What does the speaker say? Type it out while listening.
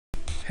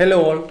Hello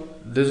all,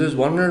 this is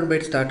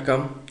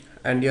 100bytes.com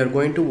and you are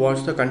going to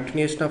watch the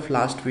continuation of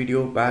last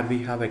video where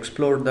we have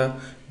explored the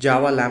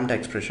Java Lambda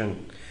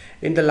expression.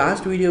 In the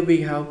last video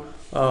we have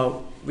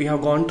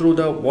gone through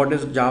the what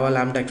is Java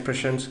Lambda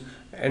expressions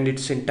and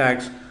its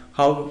syntax,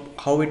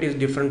 how it is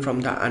different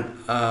from the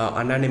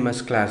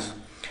anonymous class,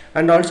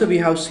 and also we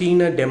have seen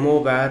a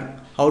demo where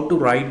how to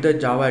write the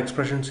Java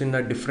expressions in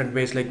a different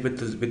ways, like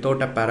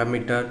without a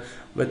parameter,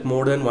 with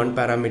more than one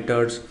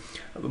parameters,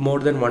 more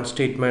than one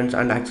statements,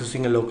 and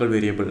accessing a local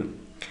variable.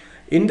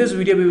 In this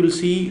video we will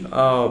see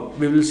a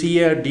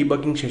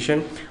debugging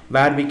session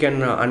where we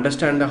can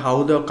understand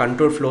how the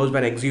control flows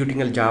when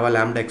executing a Java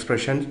Lambda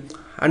expression,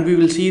 and we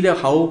will see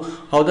how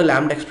the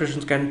Lambda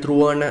expressions can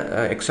throw an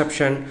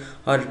exception,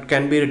 or it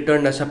can be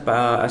returned as a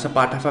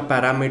part of a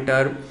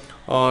parameter,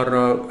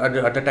 or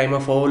at the time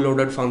of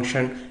overloaded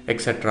function,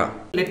 etc.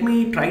 Let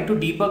me try to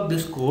debug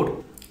this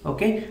code.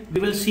 Okay,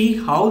 we will see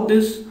how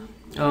this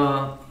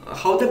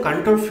how the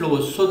control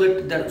flows, so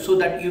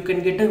that you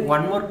can get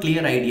one more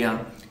clear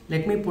idea.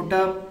 Let me put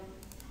a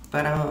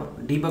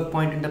debug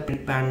point in the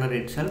print panel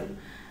itself.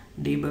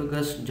 Debug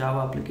as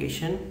Java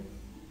application.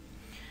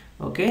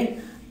 Okay,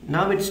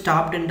 now it's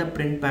stopped in the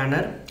print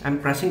panel.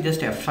 I'm pressing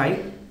just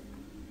F5.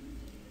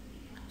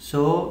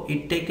 So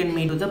it taken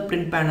me to the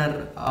print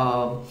banner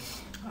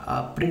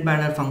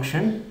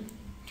function,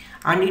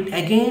 and it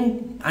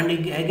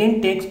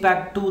again takes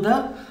back to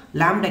the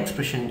Lambda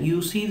expression.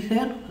 You see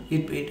here,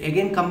 it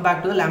again come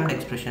back to the Lambda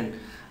expression.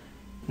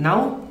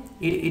 Now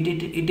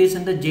it is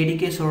in the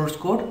JDK source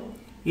code.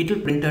 It will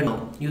printed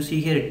now. You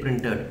see here it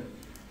printed.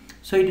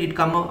 So it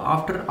come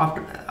after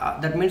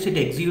that means it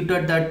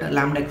executed that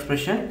Lambda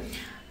expression,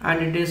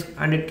 and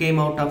it came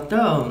out of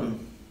the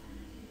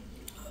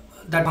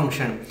that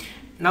function.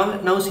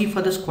 Now see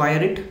for the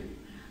square it.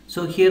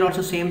 So here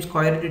also same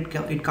square it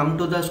come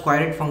to the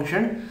square it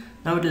function.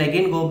 Now it will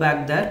again go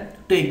back there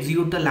to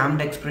execute the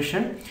Lambda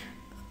expression,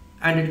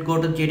 and it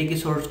go to JDK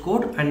source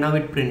code, and now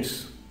it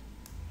prints.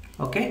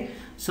 Okay,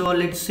 so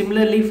let's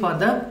similarly for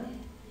the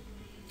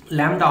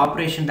Lambda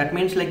operation, that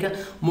means like a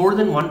more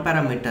than one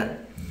parameter.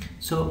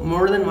 So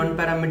more than one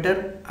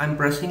parameter, I'm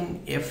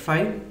pressing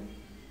F5.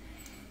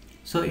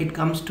 So it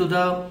comes to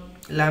the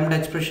Lambda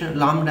expression,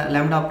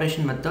 Lambda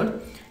operation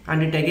method,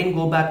 and it again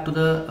go back to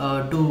the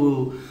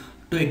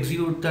to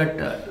execute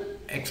that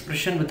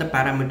expression with the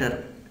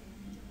parameter.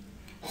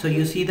 So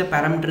you see the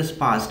parameter is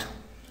passed.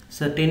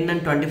 So 10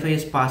 and 25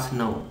 is passed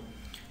now.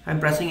 I'm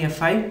pressing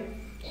F5,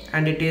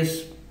 and it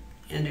is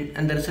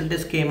and the result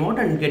is came out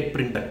and get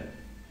printed.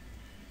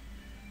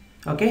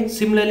 Okay,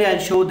 similarly I'll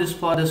show this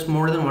for this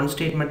more than one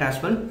statement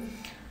as well.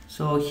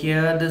 So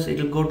here this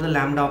it will go to the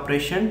Lambda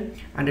operation,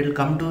 and it will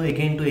come to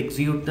again to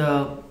execute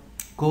the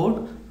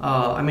code,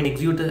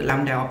 execute the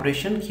Lambda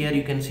operation. Here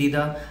you can see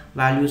the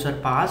values are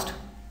passed.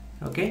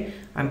 Okay,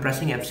 I'm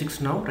pressing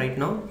F6 now, right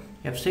now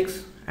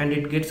F6, and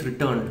it gets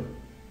returned,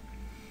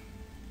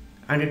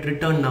 and it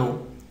returned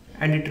now,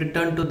 and it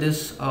returned to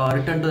this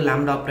return to the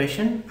Lambda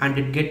operation, and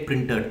it get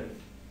printed.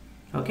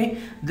 Okay,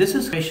 this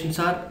is questions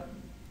are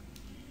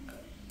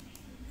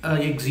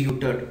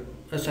executed.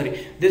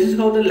 This is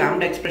how the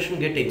Lambda expression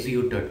get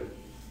executed.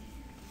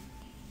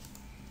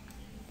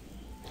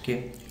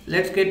 Okay,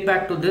 let's get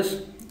back to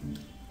this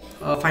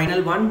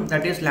final one,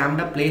 that is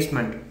Lambda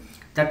placement.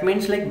 That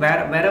means like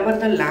wherever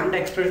the Lambda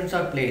expressions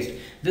are placed,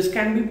 this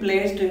can be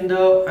placed in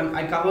the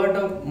I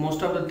covered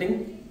most of the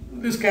thing.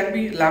 This can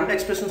be Lambda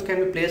expressions can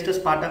be placed as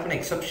part of an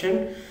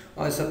exception,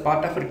 or as a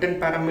part of return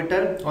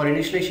parameter, or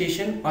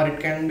initialization, or it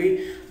can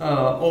be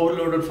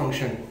overloaded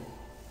function.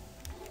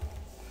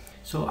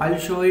 So I'll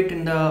show it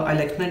in the I'll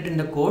explain it in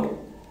the code.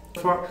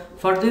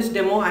 For this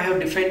demo, I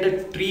have defined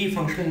the three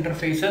functional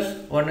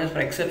interfaces. One is for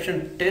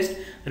exception test,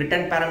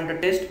 return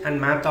parameter test, and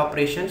math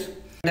operations.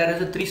 There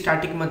is a three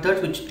static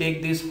methods which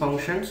take these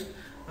functions,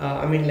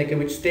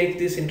 which take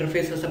this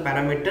interface as a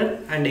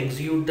parameter and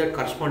execute the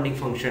corresponding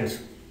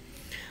functions.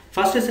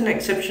 First is an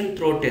exception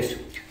throw test.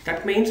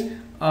 That means in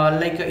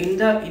one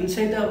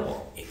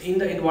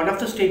of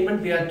the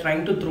statement we are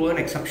trying to throw an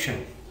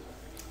exception.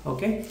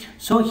 Okay,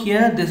 so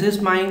here this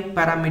is my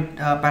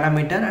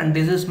parameter, and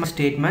this is my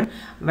statement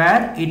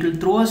where it will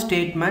throw a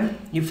statement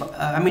if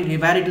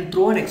where it will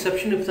throw an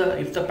exception if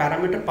the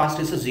parameter passed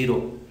is a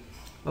 0.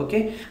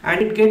 Okay,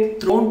 and it get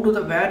thrown to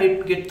the where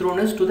it get thrown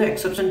is to the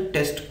exception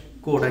test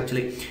code.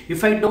 Actually,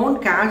 if I don't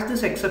catch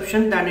this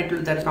exception, then it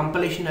will, there is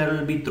compilation error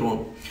will be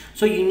thrown.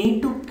 So you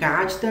need to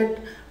catch that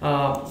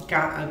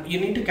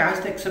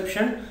the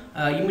exception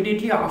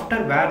immediately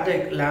after where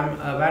the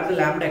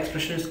Lambda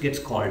expression gets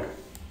called.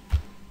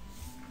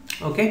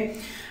 Okay,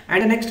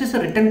 and the next is a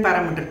return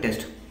parameter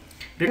test.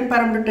 Return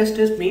parameter test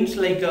means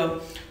like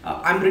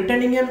I'm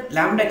returning a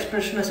Lambda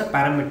expression as a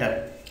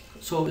parameter.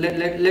 So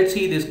let's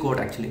see this code.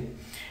 Actually,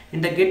 in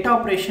the get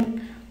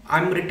operation,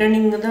 I'm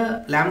returning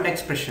the Lambda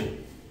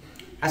expression,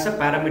 as a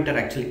parameter.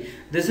 Actually,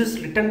 this is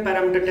return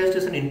parameter test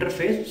is an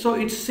interface, so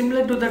it's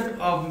similar to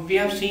that we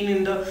have seen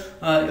in the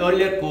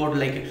earlier code,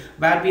 like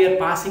where we are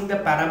passing the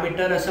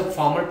parameter as a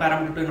formal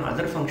parameter to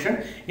another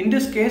function. In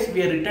this case,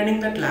 we are returning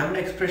that lambda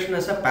expression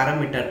as a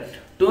parameter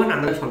to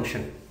another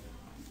function.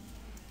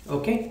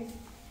 Okay.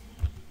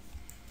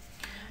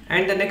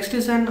 And the next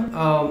is an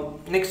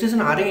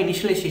array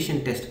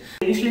initialization test.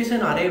 Initialize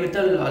an array with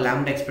a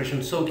lambda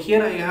expression. So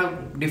here I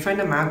have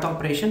defined the math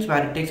operations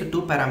where it takes 2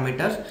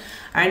 parameters,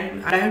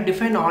 and I have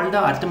defined all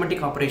the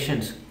arithmetic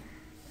operations.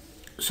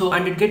 So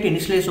and it get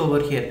initialized over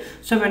here.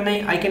 So when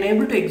I can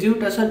able to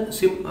execute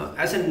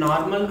as a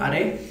normal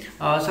array,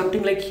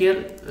 something like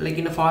here, like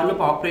in a for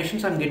loop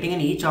operations, I'm getting in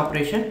each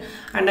operation,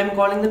 and I'm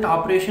calling that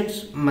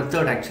operations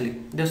method. Actually,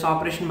 this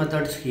operation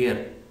method is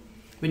here,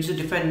 which is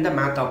defined in the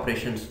math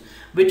operations,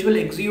 which will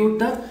execute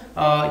the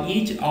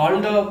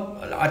all the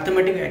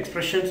arithmetic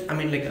expressions, I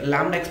mean like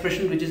lambda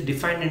expression, which is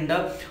defined in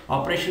the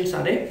operations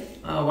array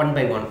one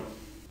by one.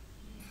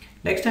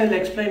 Next I will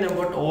explain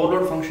about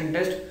overload function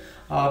test.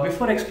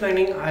 Before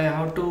explaining, I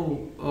have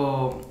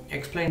to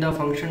explain the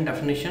function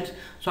definitions.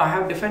 So I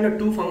have defined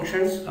 2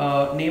 functions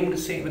named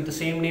with the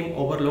same name,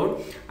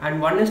 overload, and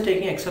one is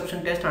taking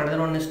exception test, another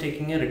one is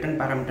taking a return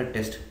parameter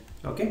test.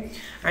 Okay,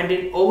 and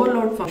in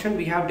overload function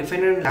we have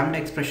defined a lambda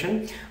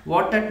expression.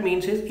 What that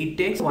means is it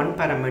takes one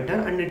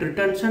parameter and it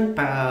returns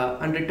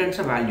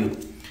a value.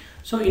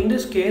 So in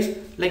this case,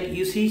 like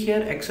you see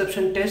here,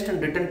 exception test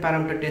and return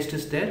parameter test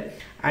is there,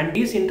 and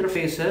these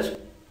interfaces,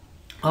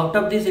 out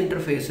of these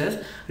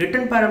interfaces,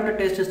 return parameter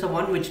test is the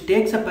one which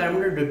takes a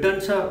parameter and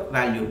returns a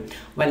value,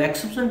 while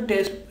exception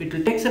test, it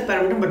will takes a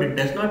parameter but it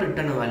does not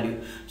return a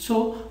value.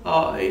 So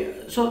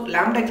so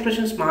lambda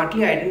expression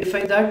smartly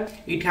identifies that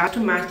it has to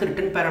match the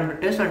return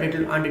parameter test, and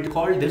it will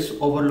call this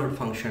overload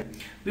function.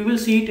 We will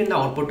see it in the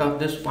output of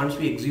this once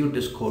we execute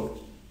this code.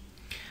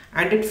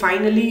 And it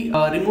finally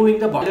removing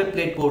the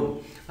boilerplate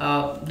code.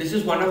 This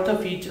is one of the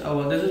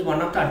this is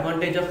one of the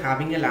advantage of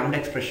having a lambda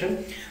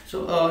expression.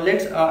 So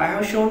I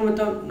have shown with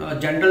a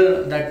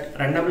general that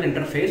runnable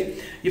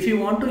interface. If you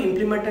want to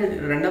implement a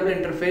runnable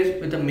interface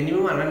with a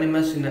minimum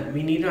anonymous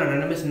we need an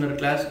anonymous inner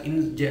class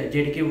in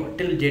JDK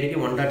till JDK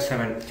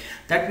 1.7.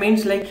 That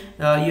means like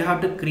you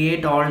have to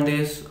create all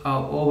this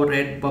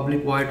override,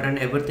 public void, and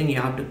everything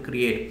you have to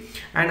create,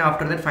 and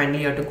after that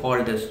finally you have to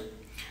call this.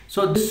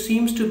 So this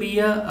seems to be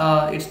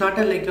a it's not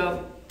a like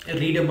a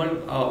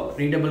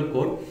readable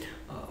code,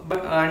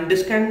 and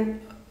this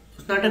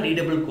it's not a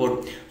readable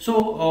code.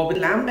 So with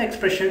lambda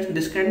expressions,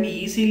 this can be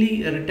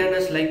easily written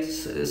as like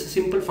a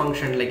simple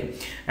function,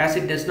 like as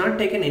it does not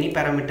take in any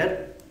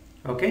parameter.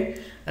 Okay,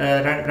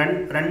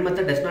 run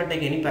method does not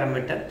take any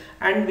parameter,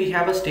 and we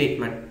have a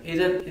statement.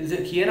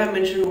 Here I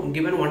mentioned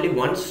given only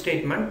one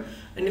statement,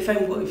 and if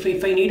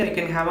I need, I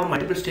can have a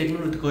multiple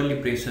statement with curly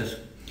braces.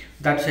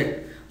 That's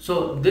it.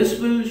 So this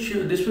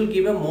will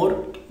give a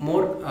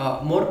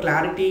more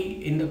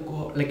clarity in the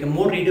code, like a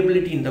more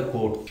readability in the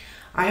code.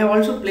 I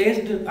have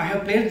placed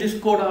this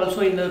code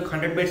also in the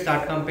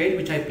 100bytes.com page,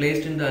 which I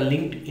placed in the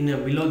link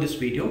below this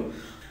video.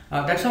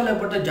 That's all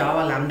about the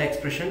Java Lambda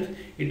expressions.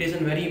 It is a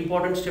very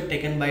important step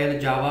taken by the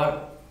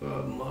Java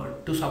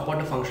to support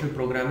the functional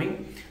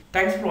programming.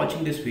 Thanks for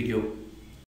watching this video.